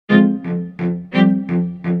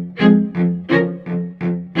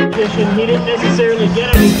competition. He didn't necessarily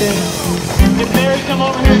get anything. If Barry come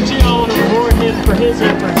over here too, I want to reward him for his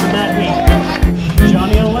efforts in that heat.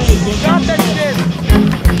 Johnny O'Lane, got that shit!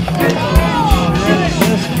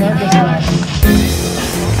 This carcass match.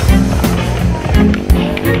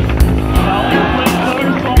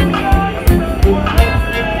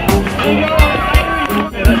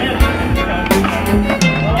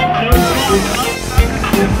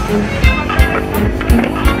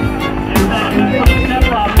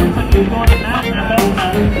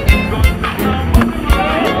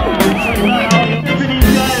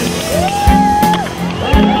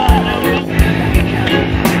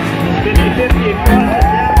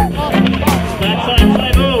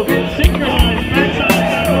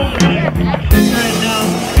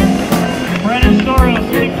 Brandon Soros,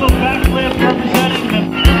 6-foot backflip representing him.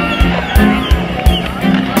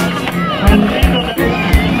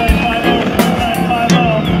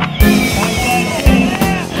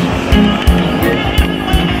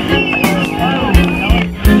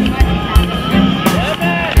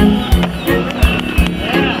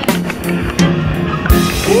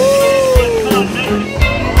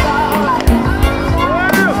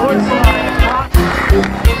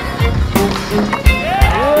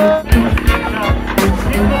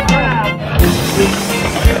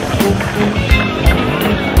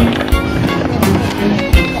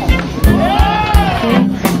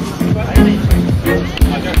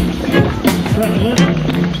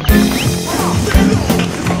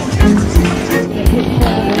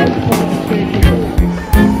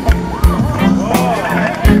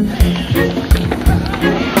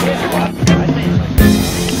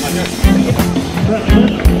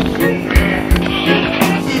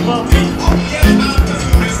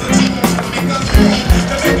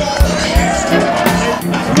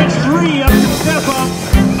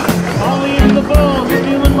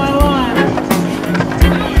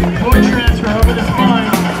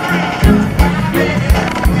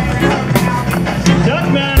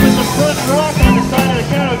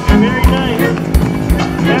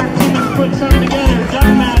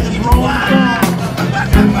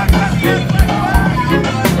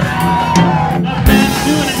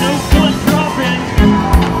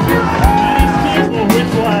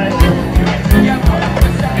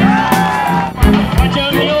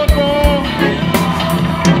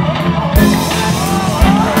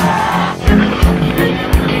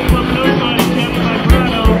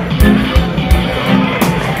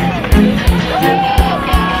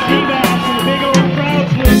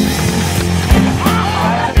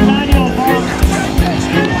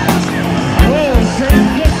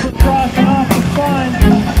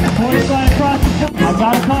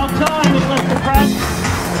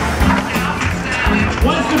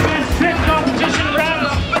 What's the best trick competition rounds?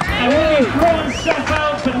 I will be throwing stuff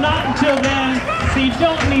out, but not until then. So you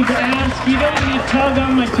don't need to ask, you don't need to tug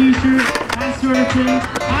on my t-shirt, that sort of thing.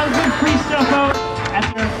 I'll give free stuff out at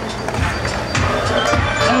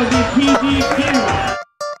the PDQ.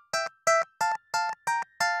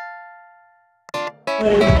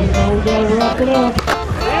 We gotta wrap it up.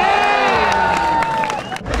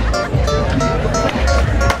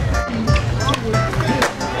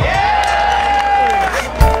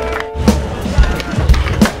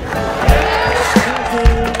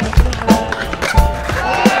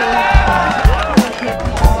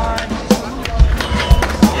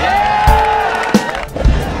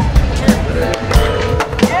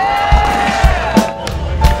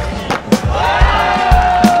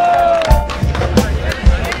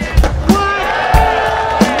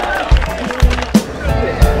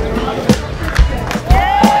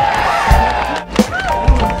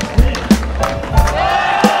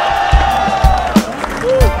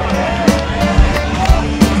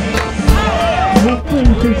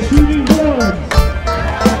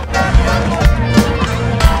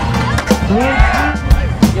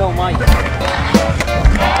 Yo, Mike.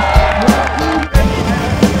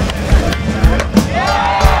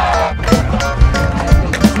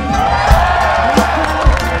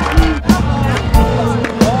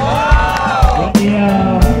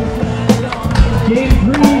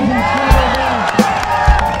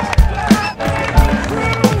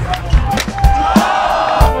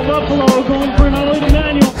 Buffalo going for an early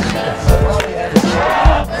manual.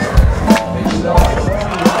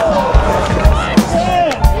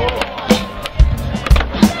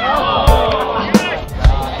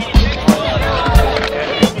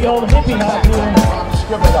 The old hippie hop here.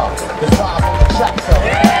 Scribble it up. There's right up on the track, so.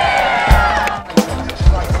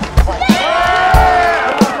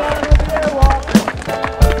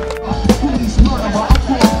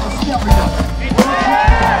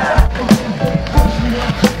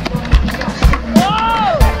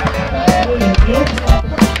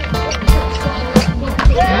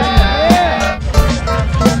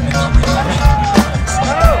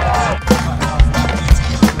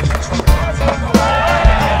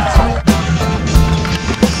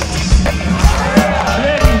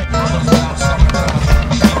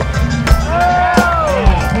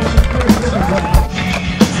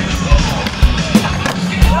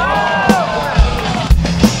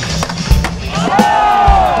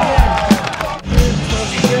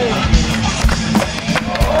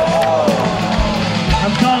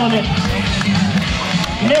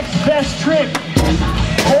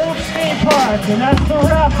 And that's the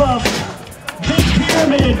wrap up. Big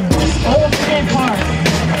Pyramid, Old Skate Park.